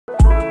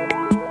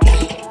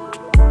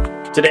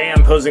Today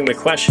I'm posing the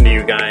question to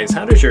you guys,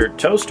 how does your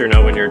toaster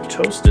know when your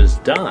toast is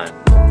done?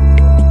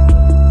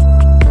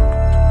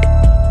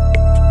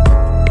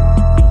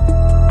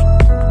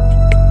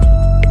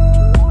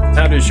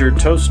 How does your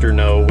toaster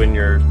know when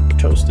your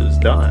toast is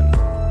done?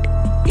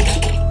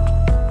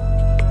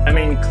 I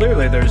mean,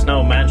 clearly there's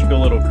no magical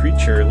little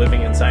creature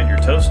living inside your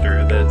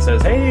toaster that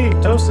says, hey,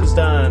 toast is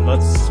done,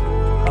 let's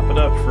pop it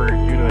up for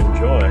you to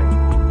enjoy.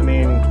 I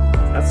mean,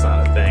 that's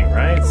not a thing,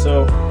 right?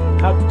 So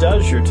how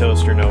does your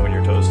toaster know when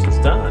your toast is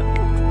done?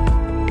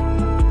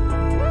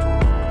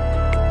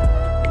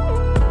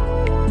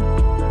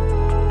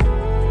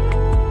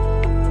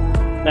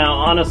 Now,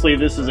 honestly,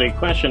 this is a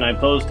question I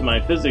pose to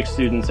my physics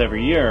students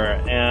every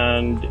year,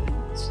 and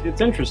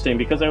it's interesting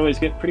because I always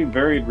get pretty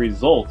varied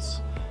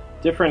results.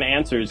 Different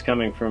answers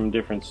coming from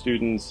different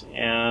students,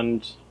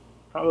 and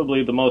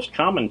probably the most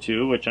common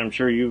two, which I'm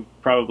sure you've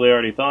probably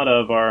already thought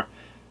of, are,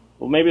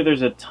 well, maybe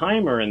there's a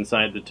timer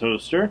inside the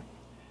toaster,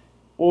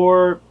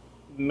 or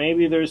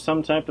maybe there's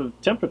some type of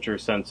temperature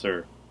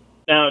sensor.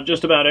 Now,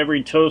 just about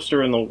every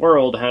toaster in the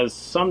world has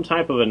some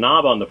type of a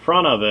knob on the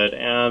front of it,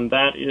 and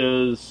that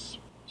is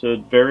to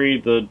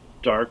vary the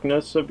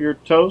darkness of your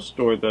toast,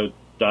 or the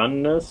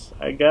doneness,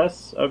 I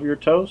guess, of your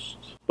toast.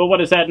 But what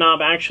does that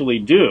knob actually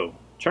do?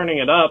 Turning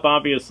it up,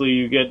 obviously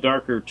you get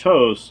darker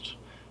toast,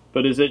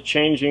 but is it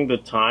changing the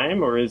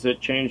time, or is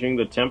it changing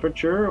the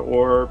temperature,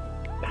 or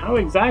how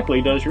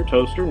exactly does your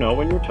toaster know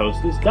when your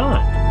toast is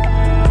done?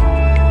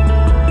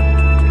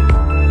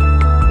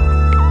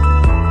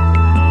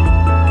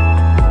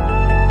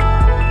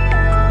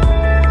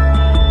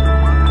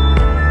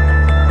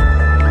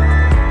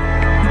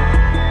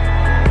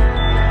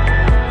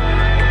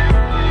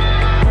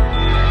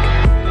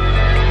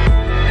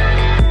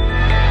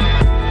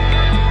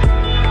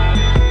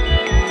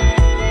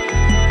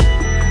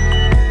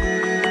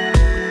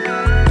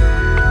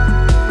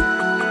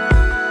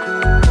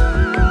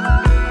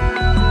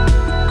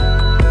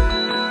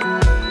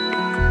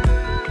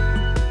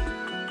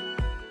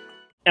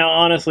 Now,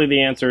 honestly,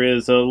 the answer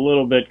is a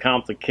little bit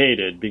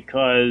complicated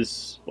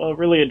because, well,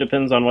 really it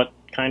depends on what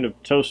kind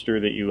of toaster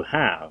that you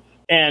have.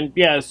 And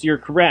yes, you're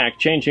correct,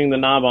 changing the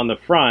knob on the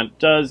front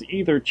does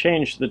either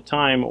change the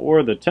time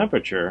or the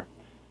temperature,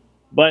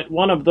 but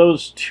one of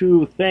those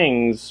two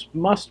things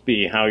must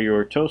be how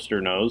your toaster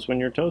knows when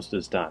your toast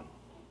is done.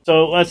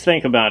 So let's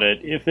think about it.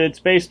 If it's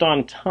based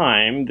on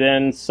time,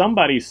 then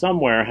somebody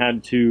somewhere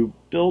had to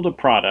build a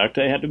product,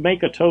 they had to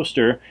make a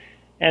toaster,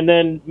 and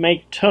then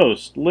make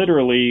toast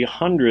literally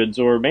hundreds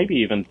or maybe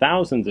even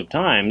thousands of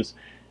times,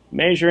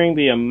 measuring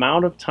the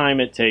amount of time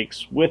it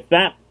takes with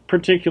that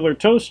particular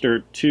toaster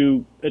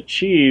to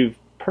achieve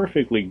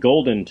perfectly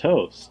golden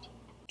toast.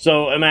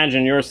 So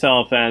imagine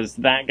yourself as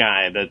that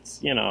guy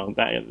that's, you know,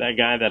 that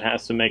guy that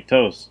has to make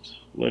toast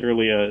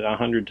literally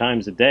 100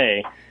 times a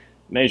day,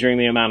 measuring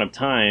the amount of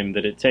time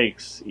that it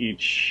takes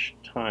each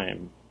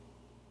time.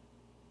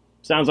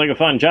 Sounds like a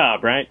fun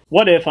job, right?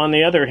 What if, on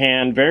the other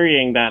hand,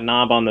 varying that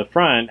knob on the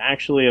front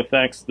actually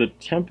affects the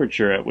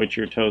temperature at which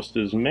your toast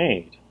is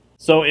made?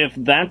 So if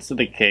that's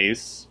the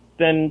case,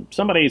 then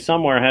somebody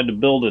somewhere had to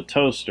build a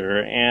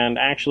toaster and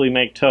actually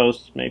make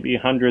toast, maybe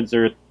hundreds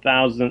or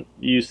thousands.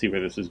 You see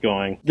where this is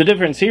going. The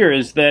difference here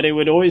is that it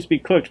would always be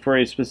cooked for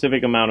a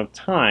specific amount of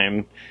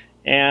time,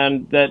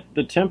 and that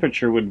the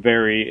temperature would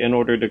vary in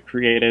order to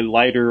create a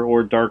lighter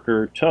or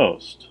darker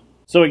toast.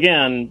 So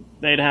again,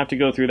 they'd have to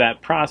go through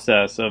that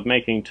process of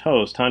making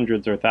toast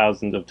hundreds or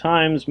thousands of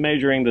times,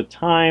 measuring the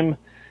time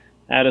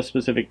at a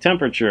specific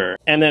temperature,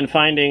 and then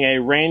finding a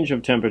range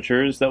of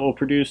temperatures that will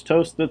produce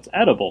toast that's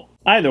edible.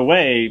 Either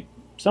way,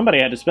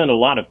 somebody had to spend a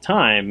lot of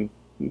time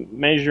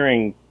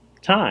measuring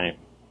time.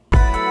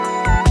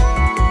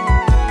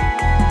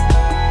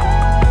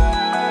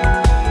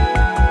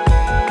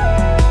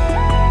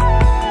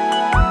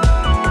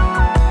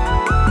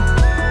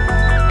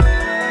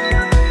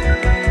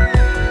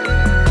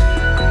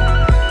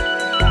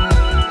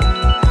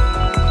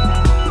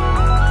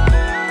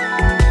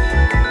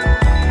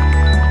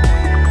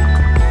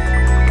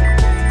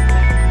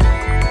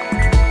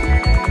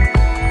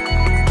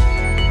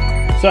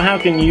 So how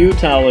can you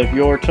tell if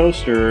your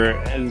toaster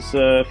is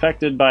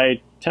affected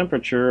by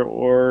temperature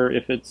or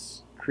if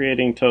it's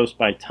creating toast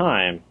by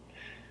time?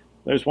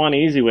 There's one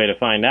easy way to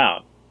find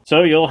out.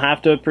 So you'll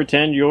have to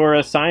pretend you're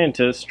a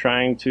scientist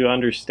trying to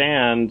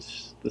understand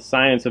the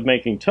science of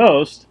making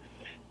toast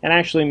and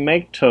actually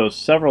make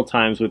toast several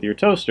times with your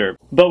toaster.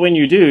 But when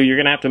you do, you're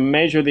going to have to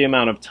measure the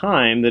amount of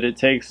time that it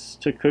takes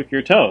to cook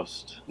your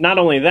toast. Not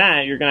only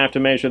that, you're going to have to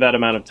measure that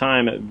amount of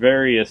time at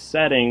various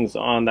settings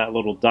on that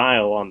little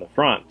dial on the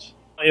front.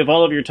 If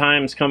all of your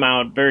times come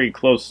out very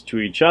close to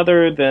each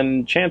other,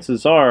 then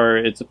chances are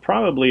it's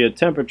probably a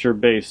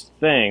temperature-based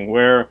thing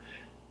where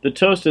the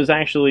toast is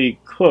actually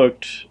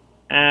cooked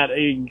at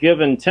a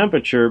given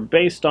temperature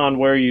based on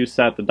where you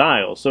set the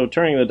dial. So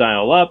turning the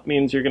dial up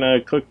means you're going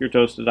to cook your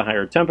toast at a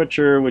higher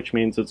temperature, which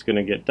means it's going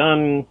to get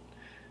done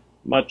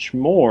much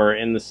more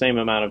in the same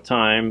amount of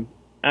time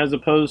as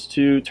opposed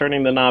to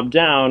turning the knob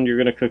down, you're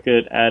going to cook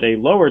it at a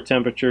lower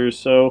temperature,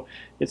 so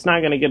it's not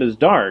going to get as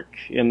dark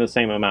in the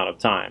same amount of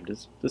time.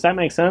 Does that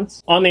make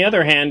sense? On the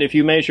other hand, if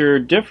you measure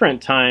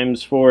different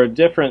times for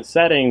different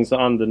settings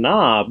on the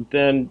knob,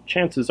 then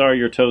chances are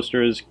your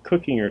toaster is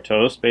cooking your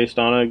toast based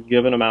on a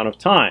given amount of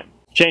time.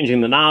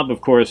 Changing the knob, of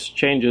course,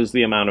 changes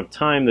the amount of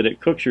time that it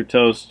cooks your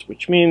toast,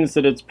 which means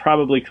that it's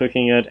probably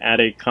cooking it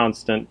at a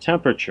constant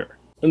temperature.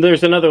 And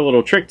there's another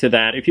little trick to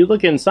that. If you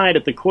look inside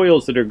at the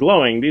coils that are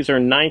glowing, these are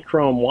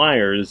nichrome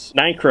wires.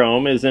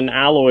 Nichrome is an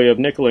alloy of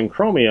nickel and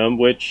chromium,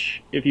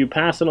 which, if you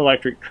pass an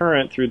electric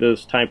current through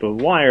this type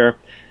of wire,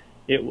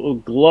 it will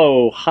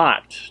glow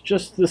hot,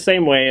 just the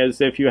same way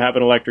as if you have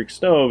an electric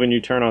stove and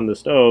you turn on the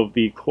stove,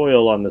 the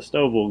coil on the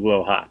stove will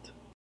glow hot.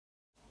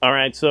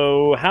 Alright,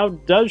 so how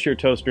does your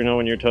toaster know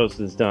when your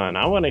toast is done?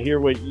 I want to hear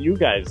what you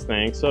guys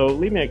think, so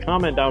leave me a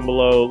comment down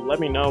below.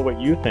 Let me know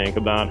what you think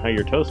about how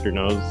your toaster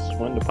knows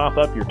when to pop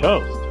up your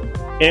toast.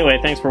 Anyway,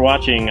 thanks for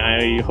watching.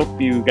 I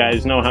hope you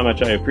guys know how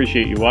much I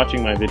appreciate you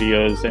watching my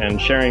videos and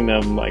sharing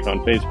them, like on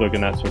Facebook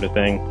and that sort of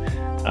thing.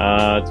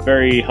 It's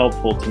very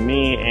helpful to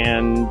me,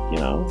 and, you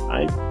know,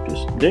 I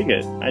just dig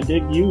it. I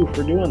dig you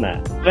for doing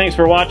that. Thanks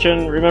for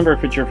watching. Remember,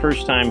 if it's your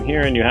first time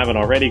here and you haven't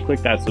already, click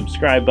that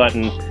subscribe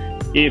button.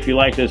 If you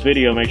like this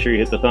video, make sure you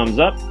hit the thumbs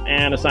up,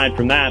 and aside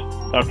from that,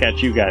 I'll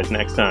catch you guys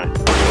next time.